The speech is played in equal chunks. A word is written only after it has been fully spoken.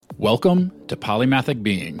Welcome to Polymathic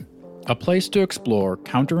Being, a place to explore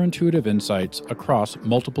counterintuitive insights across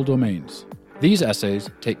multiple domains. These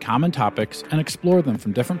essays take common topics and explore them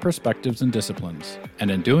from different perspectives and disciplines,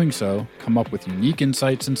 and in doing so, come up with unique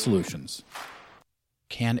insights and solutions.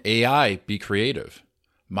 Can AI be creative?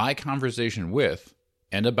 My conversation with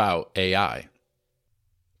and about AI.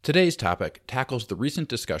 Today's topic tackles the recent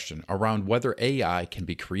discussion around whether AI can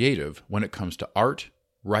be creative when it comes to art,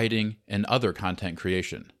 writing, and other content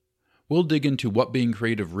creation. We'll dig into what being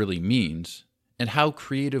creative really means and how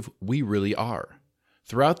creative we really are.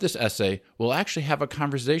 Throughout this essay, we'll actually have a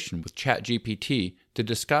conversation with ChatGPT to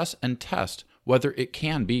discuss and test whether it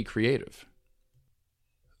can be creative.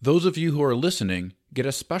 Those of you who are listening get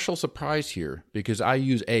a special surprise here because I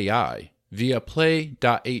use AI via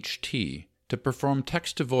play.ht to perform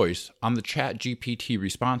text-to-voice on the ChatGPT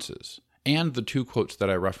responses and the two quotes that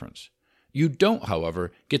I reference. You don't,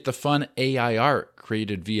 however, get the fun AI art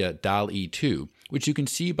created via DALL-E 2, which you can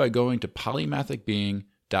see by going to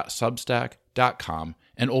polymathicbeing.substack.com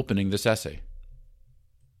and opening this essay.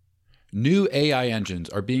 New AI engines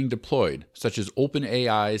are being deployed, such as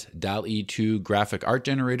OpenAI's DALL-E 2 graphic art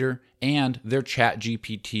generator and their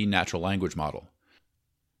ChatGPT natural language model.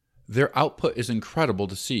 Their output is incredible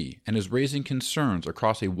to see and is raising concerns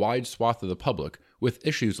across a wide swath of the public with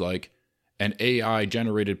issues like an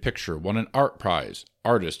AI-generated picture won an art prize,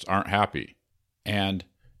 artists aren't happy, and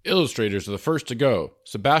illustrators are the first to go,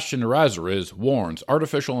 Sebastian Errázuriz warns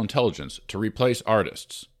artificial intelligence to replace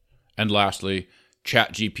artists, and lastly,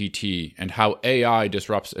 ChatGPT and how AI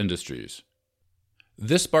disrupts industries.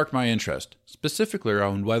 This sparked my interest, specifically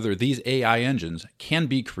around whether these AI engines can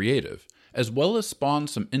be creative, as well as spawn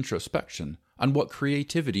some introspection on what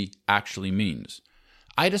creativity actually means.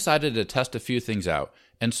 I decided to test a few things out,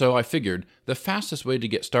 and so I figured the fastest way to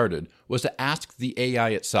get started was to ask the AI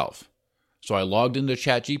itself. So I logged into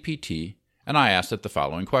ChatGPT, and I asked it the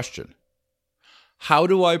following question. How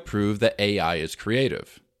do I prove that AI is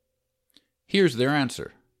creative? Here's their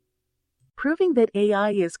answer. Proving that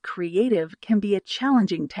AI is creative can be a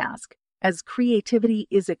challenging task, as creativity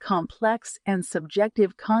is a complex and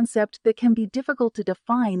subjective concept that can be difficult to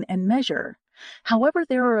define and measure. However,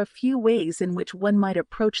 there are a few ways in which one might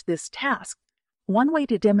approach this task. One way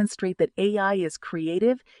to demonstrate that AI is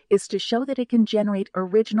creative is to show that it can generate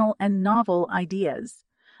original and novel ideas.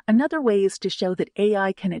 Another way is to show that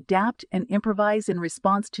AI can adapt and improvise in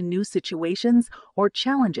response to new situations or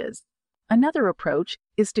challenges. Another approach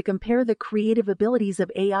is to compare the creative abilities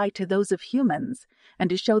of AI to those of humans, and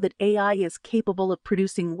to show that AI is capable of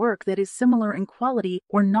producing work that is similar in quality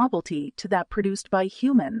or novelty to that produced by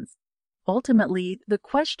humans. Ultimately, the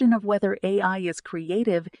question of whether AI is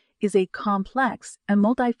creative is a complex and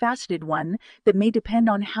multifaceted one that may depend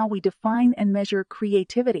on how we define and measure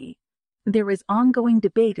creativity. There is ongoing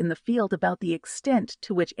debate in the field about the extent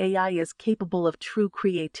to which AI is capable of true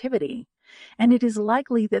creativity, and it is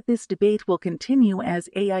likely that this debate will continue as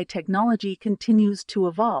AI technology continues to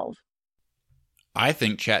evolve. I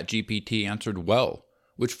think ChatGPT answered well,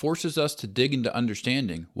 which forces us to dig into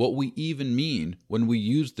understanding what we even mean when we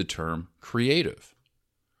use the term creative.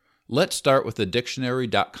 Let's start with the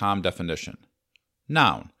dictionary.com definition.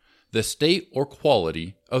 Noun, the state or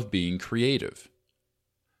quality of being creative.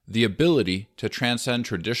 The ability to transcend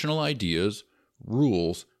traditional ideas,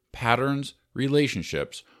 rules, patterns,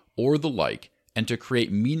 relationships, or the like, and to create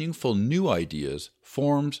meaningful new ideas,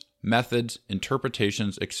 forms, methods,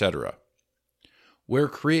 interpretations, etc. Where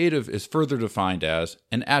creative is further defined as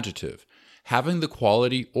an adjective, having the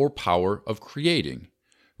quality or power of creating,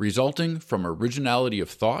 resulting from originality of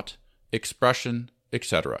thought, expression,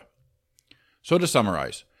 etc. So to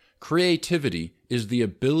summarize, creativity is the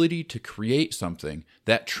ability to create something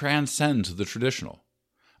that transcends the traditional.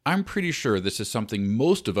 I'm pretty sure this is something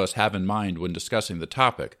most of us have in mind when discussing the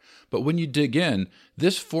topic, but when you dig in,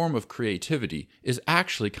 this form of creativity is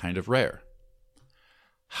actually kind of rare.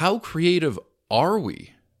 How creative are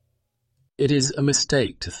we? It is a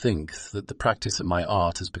mistake to think that the practice of my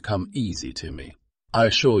art has become easy to me. I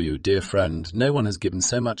assure you, dear friend, no one has given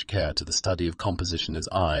so much care to the study of composition as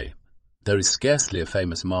I. There is scarcely a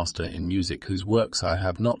famous master in music whose works I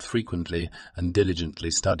have not frequently and diligently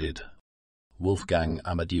studied. Wolfgang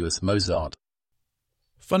Amadeus Mozart.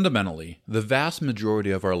 Fundamentally, the vast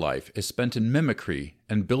majority of our life is spent in mimicry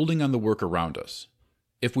and building on the work around us.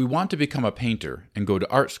 If we want to become a painter and go to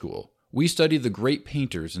art school, we study the great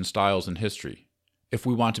painters and styles in history. If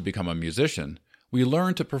we want to become a musician, we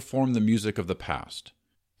learn to perform the music of the past.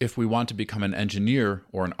 If we want to become an engineer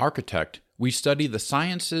or an architect, we study the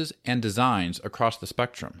sciences and designs across the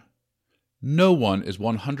spectrum. No one is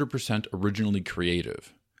 100% originally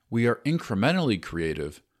creative. We are incrementally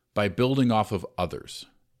creative, by building off of others.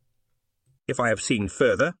 If I have seen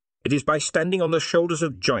further, it is by standing on the shoulders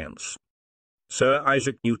of giants. Sir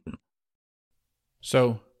Isaac Newton.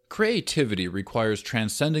 So, creativity requires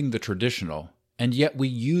transcending the traditional, and yet we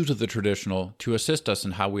use the traditional to assist us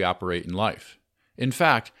in how we operate in life. In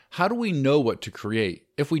fact, how do we know what to create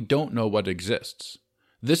if we don't know what exists?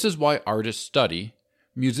 This is why artists study,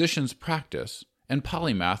 musicians practice, and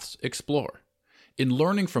polymaths explore. In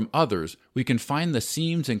learning from others, we can find the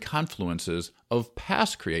seams and confluences of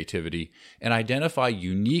past creativity and identify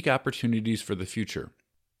unique opportunities for the future.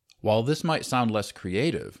 While this might sound less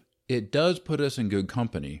creative, it does put us in good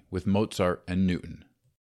company with Mozart and Newton.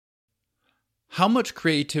 How much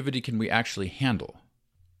creativity can we actually handle?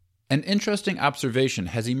 An interesting observation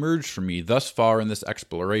has emerged for me thus far in this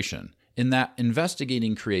exploration, in that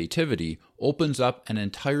investigating creativity opens up an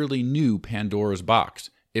entirely new Pandora's box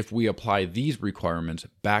if we apply these requirements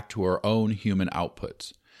back to our own human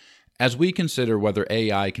outputs. As we consider whether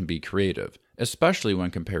AI can be creative, especially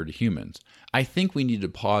when compared to humans, I think we need to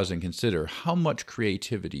pause and consider how much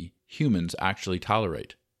creativity humans actually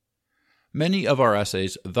tolerate. Many of our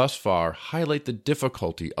essays thus far highlight the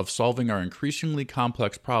difficulty of solving our increasingly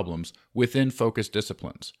complex problems within focused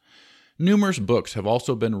disciplines. Numerous books have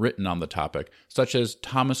also been written on the topic, such as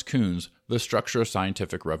Thomas Kuhn's The Structure of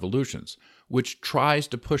Scientific Revolutions, which tries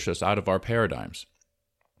to push us out of our paradigms.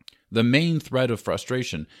 The main thread of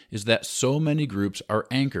frustration is that so many groups are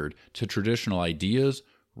anchored to traditional ideas,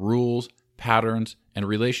 rules, patterns, and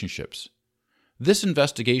relationships. This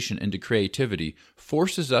investigation into creativity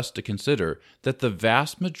forces us to consider that the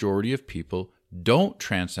vast majority of people don't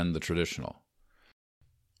transcend the traditional.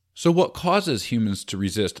 So what causes humans to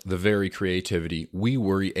resist the very creativity we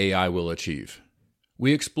worry AI will achieve?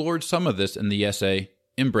 We explored some of this in the essay,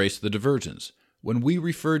 Embrace the Divergence, when we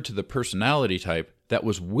referred to the personality type that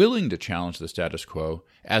was willing to challenge the status quo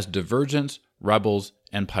as divergents, rebels,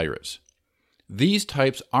 and pirates. These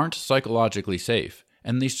types aren't psychologically safe,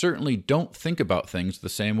 and they certainly don't think about things the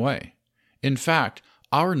same way. In fact,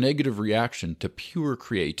 our negative reaction to pure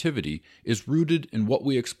creativity is rooted in what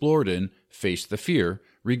we explored in Face the Fear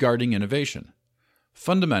regarding innovation.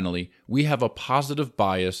 Fundamentally, we have a positive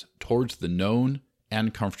bias towards the known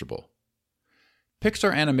and comfortable.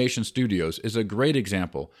 Pixar Animation Studios is a great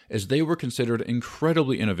example, as they were considered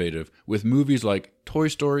incredibly innovative with movies like Toy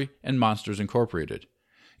Story and Monsters Incorporated.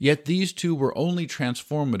 Yet these two were only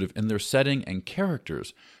transformative in their setting and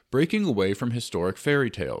characters, breaking away from historic fairy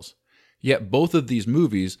tales. Yet both of these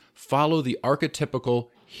movies follow the archetypical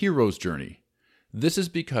hero's journey. This is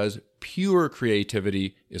because pure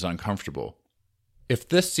creativity is uncomfortable. If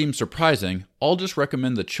this seems surprising, I'll just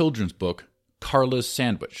recommend the children's book, Carla's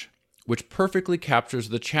Sandwich, which perfectly captures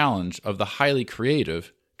the challenge of the highly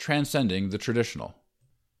creative transcending the traditional.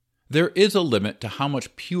 There is a limit to how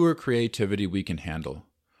much pure creativity we can handle.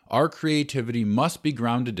 Our creativity must be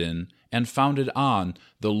grounded in and founded on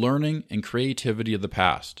the learning and creativity of the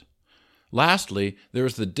past. Lastly, there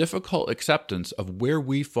is the difficult acceptance of where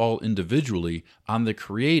we fall individually on the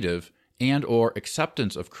creative and/or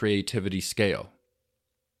acceptance of creativity scale.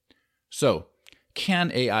 So,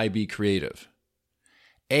 can AI be creative?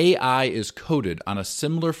 AI is coded on a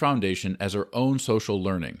similar foundation as our own social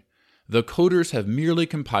learning. The coders have merely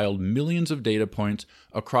compiled millions of data points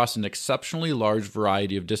across an exceptionally large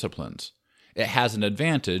variety of disciplines. It has an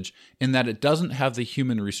advantage in that it doesn't have the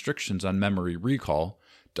human restrictions on memory recall,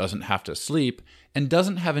 doesn't have to sleep, and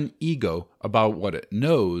doesn't have an ego about what it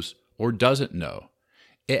knows or doesn't know.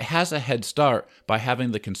 It has a head start by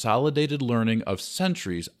having the consolidated learning of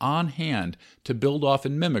centuries on hand to build off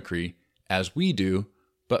in mimicry, as we do,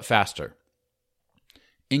 but faster.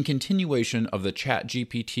 In continuation of the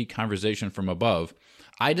ChatGPT conversation from above,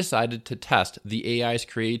 I decided to test the AI's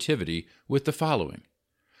creativity with the following.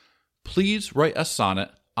 Please write a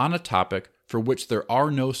sonnet on a topic for which there are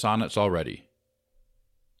no sonnets already.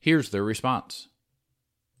 Here's their response.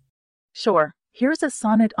 Sure, here's a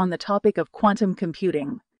sonnet on the topic of quantum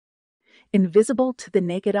computing. Invisible to the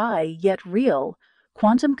naked eye, yet real,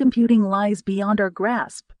 quantum computing lies beyond our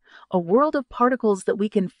grasp, a world of particles that we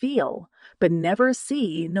can feel, but never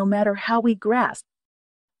see no matter how we grasp.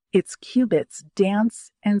 Its qubits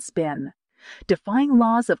dance and spin, defying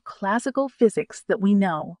laws of classical physics that we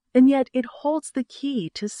know, and yet it holds the key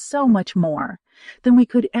to so much more than we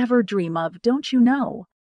could ever dream of, don't you know?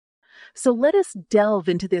 So let us delve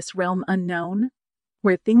into this realm unknown,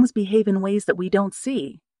 where things behave in ways that we don't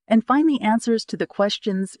see, and find the answers to the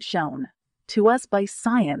questions shown to us by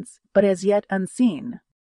science, but as yet unseen.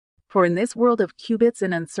 For in this world of qubits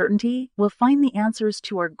and uncertainty, we'll find the answers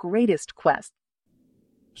to our greatest quest.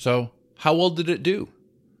 So, how well did it do?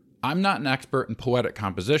 I'm not an expert in poetic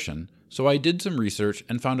composition, so I did some research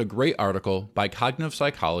and found a great article by cognitive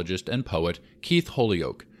psychologist and poet Keith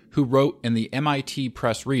Holyoake, who wrote in the MIT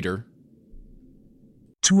Press Reader,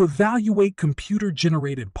 "To evaluate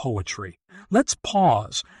computer-generated poetry, let's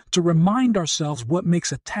pause to remind ourselves what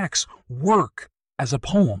makes a text work as a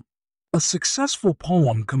poem. A successful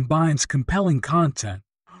poem combines compelling content,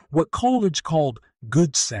 what Coleridge called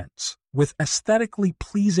good sense, with aesthetically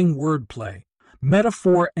pleasing wordplay,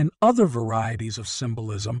 metaphor, and other varieties of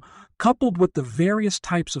symbolism, coupled with the various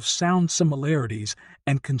types of sound similarities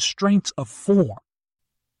and constraints of form."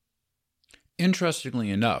 Interestingly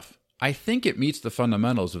enough, I think it meets the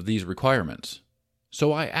fundamentals of these requirements.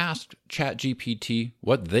 So I asked ChatGPT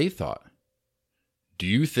what they thought. Do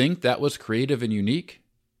you think that was creative and unique?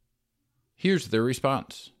 Here's their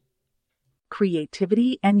response.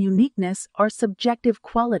 Creativity and uniqueness are subjective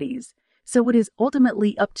qualities, so it is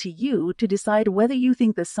ultimately up to you to decide whether you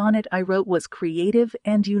think the sonnet I wrote was creative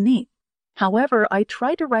and unique. However, I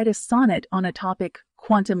tried to write a sonnet on a topic,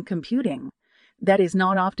 quantum computing, that is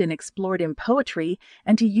not often explored in poetry,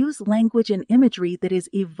 and to use language and imagery that is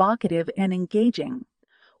evocative and engaging.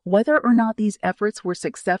 Whether or not these efforts were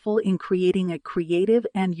successful in creating a creative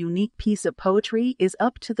and unique piece of poetry is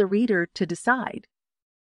up to the reader to decide.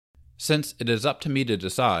 Since it is up to me to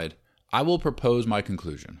decide, I will propose my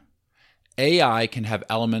conclusion. AI can have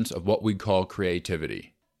elements of what we call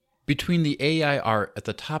creativity. Between the AI art at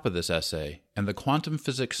the top of this essay and the quantum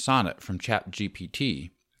physics sonnet from ChatGPT,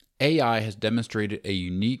 AI has demonstrated a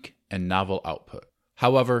unique and novel output.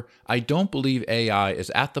 However, I don't believe AI is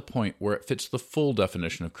at the point where it fits the full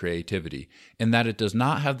definition of creativity, in that it does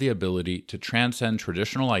not have the ability to transcend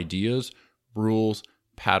traditional ideas, rules,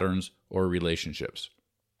 patterns, or relationships.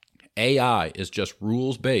 AI is just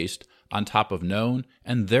rules-based on top of known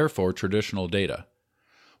and therefore traditional data.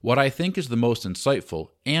 What I think is the most insightful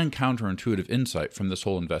and counterintuitive insight from this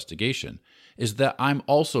whole investigation is that I'm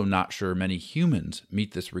also not sure many humans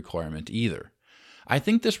meet this requirement either. I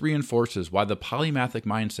think this reinforces why the polymathic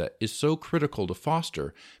mindset is so critical to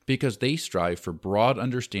foster, because they strive for broad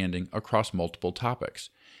understanding across multiple topics.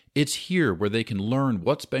 It's here where they can learn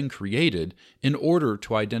what's been created in order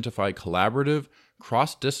to identify collaborative,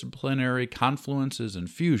 cross-disciplinary confluences and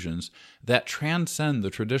fusions that transcend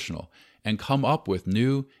the traditional and come up with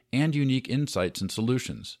new and unique insights and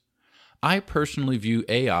solutions. I personally view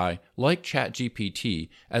AI, like ChatGPT,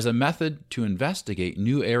 as a method to investigate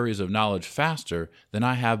new areas of knowledge faster than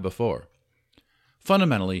I have before.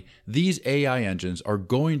 Fundamentally, these AI engines are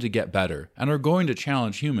going to get better and are going to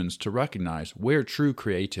challenge humans to recognize where true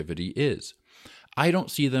creativity is. I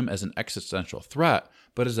don't see them as an existential threat,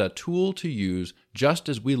 but as a tool to use just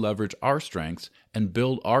as we leverage our strengths and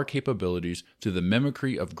build our capabilities through the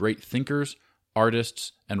mimicry of great thinkers,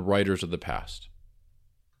 artists, and writers of the past.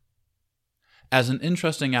 As an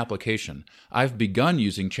interesting application, I've begun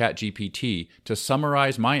using ChatGPT to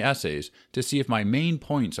summarize my essays to see if my main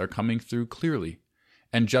points are coming through clearly.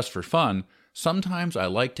 And just for fun, sometimes I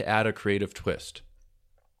like to add a creative twist.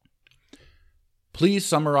 Please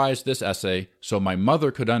summarize this essay so my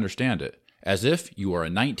mother could understand it, as if you are a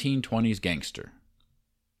 1920s gangster.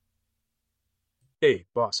 Hey,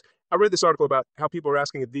 boss. I read this article about how people are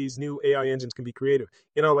asking if these new AI engines can be creative.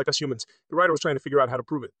 You know, like us humans. The writer was trying to figure out how to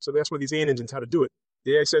prove it. So they asked one of these AI engines how to do it.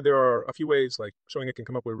 The AI said there are a few ways, like showing it can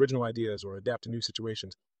come up with original ideas or adapt to new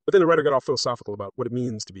situations. But then the writer got all philosophical about what it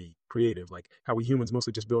means to be creative, like how we humans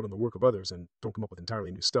mostly just build on the work of others and don't come up with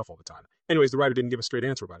entirely new stuff all the time. Anyways, the writer didn't give a straight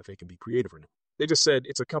answer about if they can be creative or not. They just said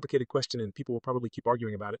it's a complicated question and people will probably keep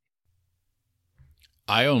arguing about it.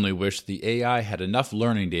 I only wish the AI had enough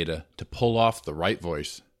learning data to pull off the right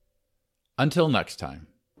voice. Until next time.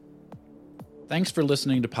 Thanks for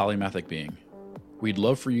listening to Polymathic Being. We'd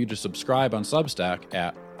love for you to subscribe on Substack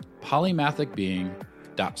at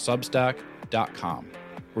polymathicbeing.substack.com,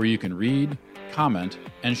 where you can read, comment,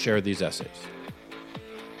 and share these essays.